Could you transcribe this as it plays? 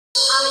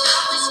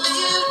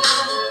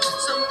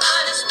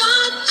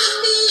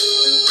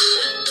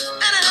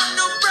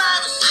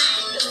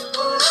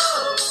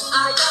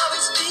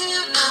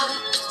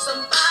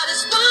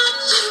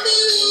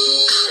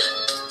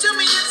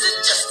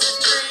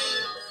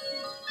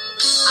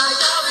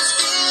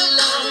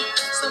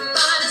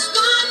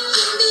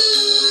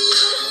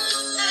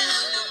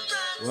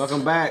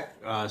Welcome back.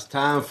 It's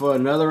time for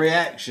another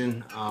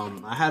reaction.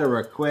 I had a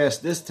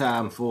request this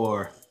time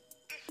for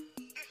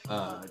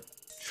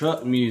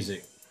Truck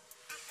Music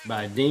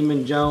by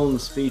Demun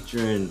Jones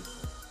featuring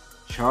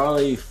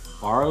Charlie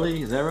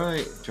Farley. Is that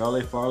right?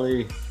 Charlie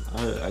Farley.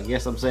 I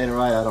guess I'm saying it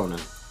right. I don't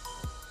know.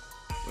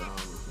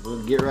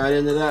 We'll get right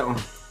into that one.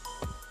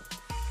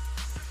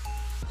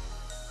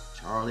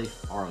 Charlie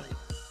Farley.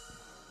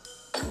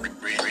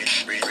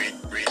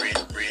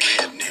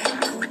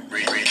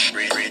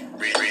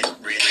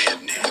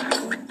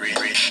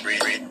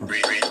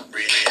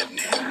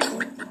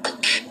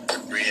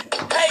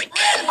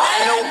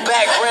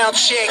 Background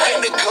check,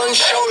 get the gun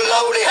show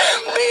loaded.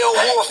 Bell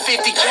wore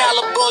 50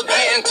 caliber,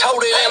 getting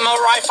toted. And my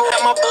rifle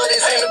and my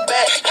buddies in the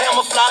back,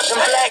 camouflage and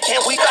black,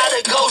 and we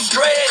gotta go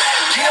straight.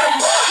 Get 'em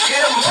up,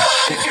 get 'em up.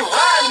 If you're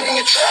riding in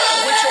your truck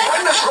with your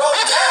windows rolled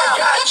down,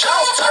 got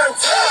Jones turned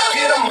up.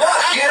 Get 'em up,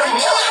 get 'em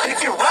up.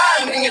 If you're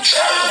riding in your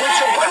truck with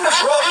your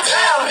windows rolled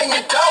down, and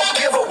you don't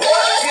give a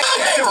what.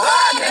 If you're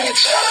riding in your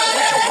truck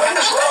with your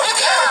windows rolled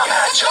down,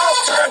 got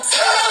Jones turned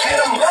up. Get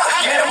 'em up,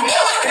 get 'em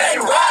up. If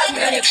you're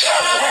riding in your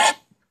truck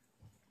with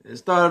It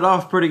started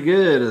off pretty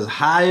good. It's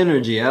high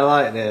energy. I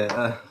like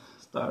that.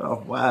 Started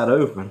off wide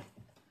open.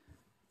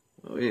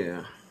 Oh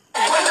yeah.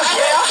 Oh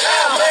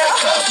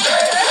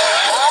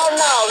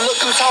no, look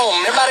who's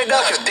home. Everybody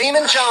duck, it's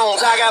Demun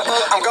Jones. I got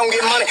book, I'm gonna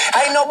get money.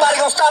 Ain't nobody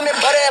gonna stop me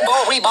but that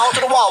boy. We ball to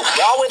the wall.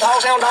 Y'all with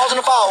hoes, hound dogs in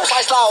the fall.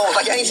 Slice laws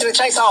like you ain't seen a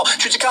chainsaw.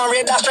 Treat your con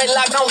red dot straight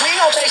like no, we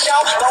gon' chase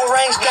y'all. Don't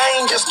range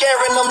game, just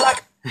scaring them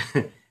like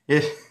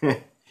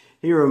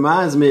He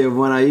reminds me of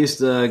when I used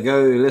to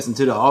go listen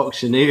to the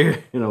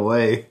auctioneer in a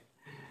way.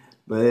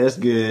 But that's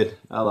good.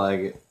 I like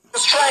it.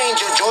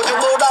 Stranger, Georgia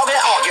Bulldog in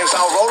Arkansas,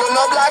 rolling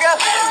up like a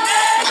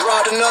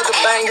dropped another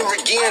banger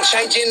again,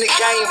 changing the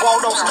game.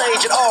 Walked on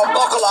stage and all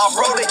buckle off,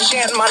 wrote it,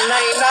 chant my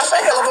name. That's a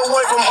hell of a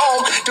way from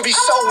home to be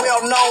so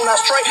well known. I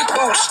straight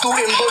boot,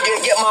 scooting boogie,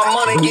 get my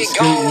money, get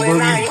gone.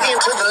 And I ain't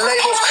into the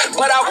labels,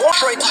 but I want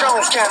straight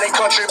Jones County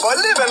country, but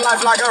living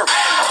life like her.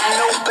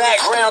 No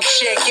background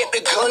check, get the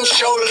gun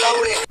show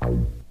loaded.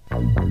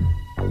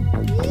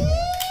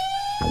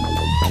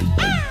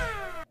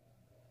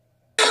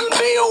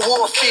 Bell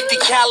wore 50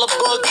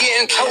 caliber,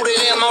 getting toted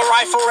in my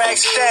rifle rack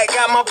stack.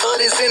 Got my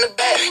buddies in the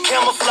back,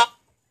 camouflage.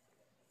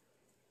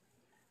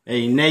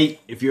 Hey Nate,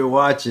 if you're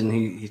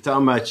watching, he's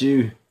talking about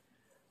you.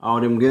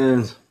 All them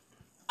guns.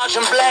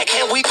 And black,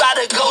 and we about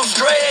to go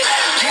straight.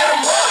 Get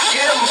 'em up,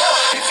 get 'em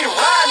up. If you're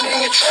riding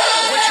in your truck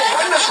with your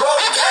windows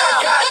rolled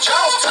down, got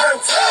Jones turned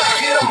up.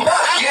 Get 'em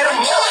up, get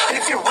 'em up.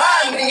 If you're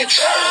riding in your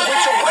truck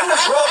with your windows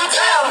rolled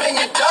down, and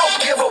you don't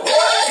give a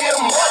what. Get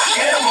 'em up,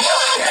 get 'em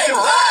up. If you're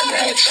riding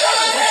in your truck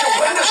with your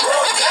windows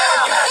rolled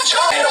down, got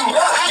Jones. Get 'em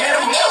up, get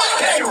 'em up.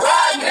 If you're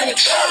riding in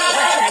your truck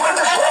with your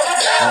windows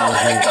rolled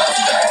down, and go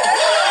straight.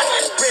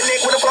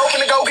 Redneck with a blow,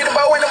 finna go get a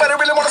bow. Ain't nobody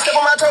really wanna step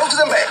on my toes 'cause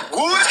I'm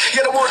backwoods.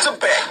 Yeah, the woods are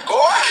back,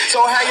 boy. So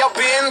how y'all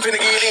been? Finna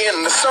get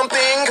into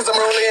something, 'cause I'm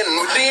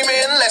rolling with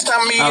Demun. Last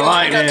time me and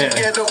like we got that.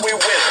 together, we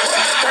went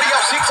 30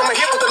 off 6 on my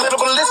hip with a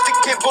little ballistic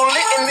pit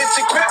bullet, and it's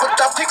equipped with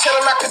optics that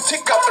I can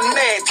tick off a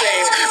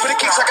things. But it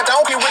kicks like a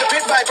donkey with a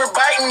pit viper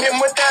biting him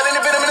without any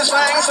venom in his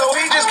fangs, so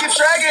he just keeps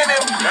dragging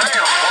him.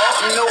 Damn.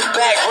 No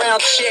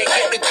background check,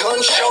 get the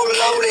gun show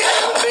loaded.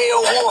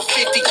 Bell wore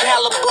 50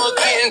 caliber,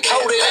 getting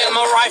toted in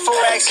my rifle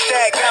rack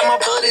stack. Got my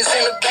buddies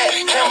in the back,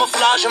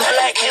 camouflage and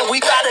black, and we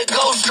gotta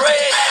go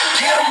straight.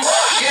 Get 'em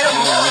up, get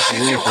 'em up.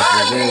 If you're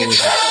riding in your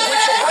truck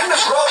with your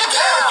windows rolled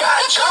down,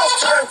 got Jones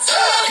turned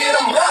up. Get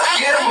 'em up,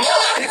 get 'em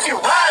up. If you're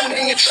riding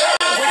in your truck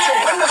with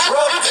your windows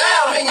rolled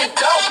down, and you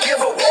don't give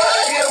a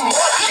what. Get 'em up,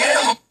 get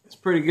 'em up. It's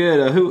pretty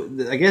good.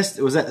 I guess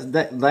it was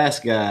that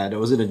last guy that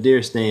was in a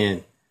deer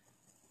stand.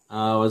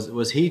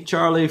 Was he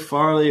Charlie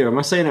Farley, or am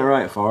I saying it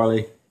right,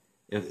 Farley?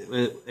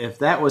 If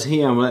that was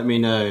him, let me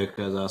know,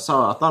 because I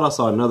thought I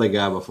saw another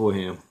guy before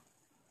him.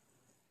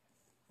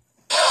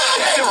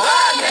 If you're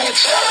riding in your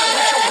truck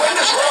with your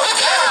windows rolled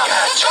down,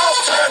 got Jones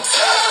turned up.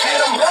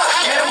 Get 'em up,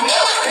 get 'em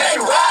up. If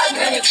you're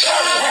riding in your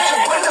truck with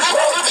your windows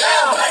rolled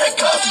down, let it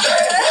go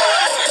straight.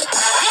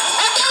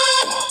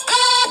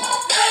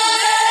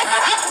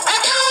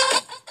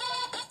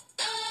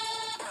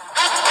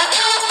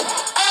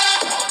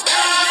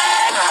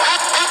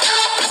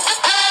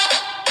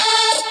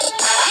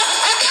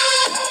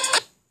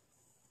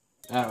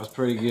 That was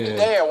pretty good.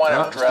 Today I want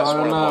to address one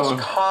of the most one.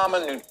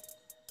 common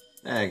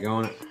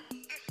Daggone it.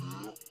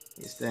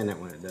 You stand it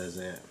when it does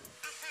that.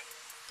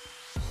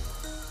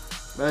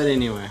 But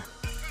anyway,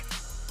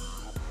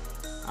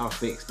 I'll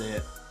fix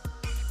that.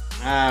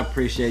 I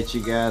appreciate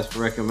you guys for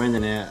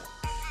recommending that.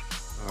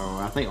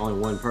 Or I think only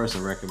one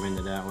person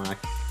recommended that one. I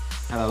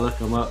had to look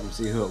them up and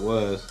see who it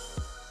was.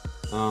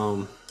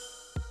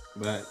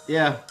 But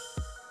yeah,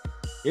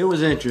 it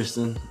was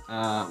interesting.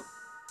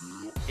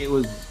 It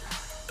was,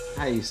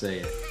 how you say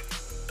it?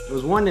 It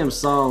was one of them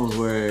songs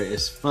where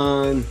it's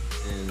fun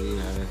and, you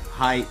know,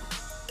 hype.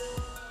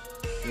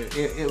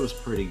 It was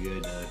pretty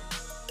good though.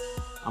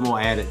 I'm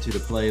gonna add it to the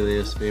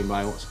playlist if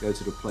anybody wants to go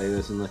to the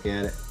playlist and look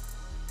at it.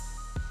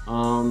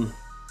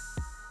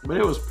 But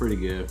it was pretty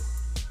good.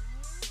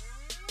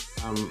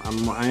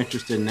 I'm more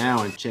interested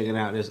now in checking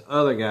out this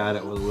other guy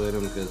that was with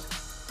him, because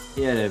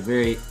he had a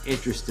very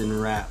interesting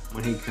rap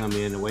when he come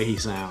in, the way he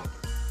sound.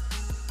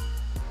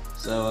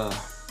 So,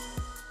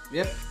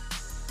 yep.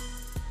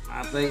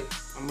 I think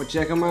I'm gonna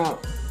check him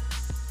out.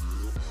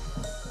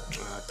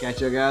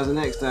 Catch you guys the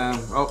next time.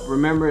 Oh,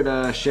 remember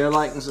to share,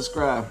 like, and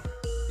subscribe.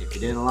 If you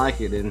didn't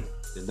like it, then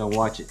don't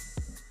watch it.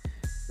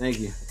 Thank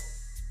you.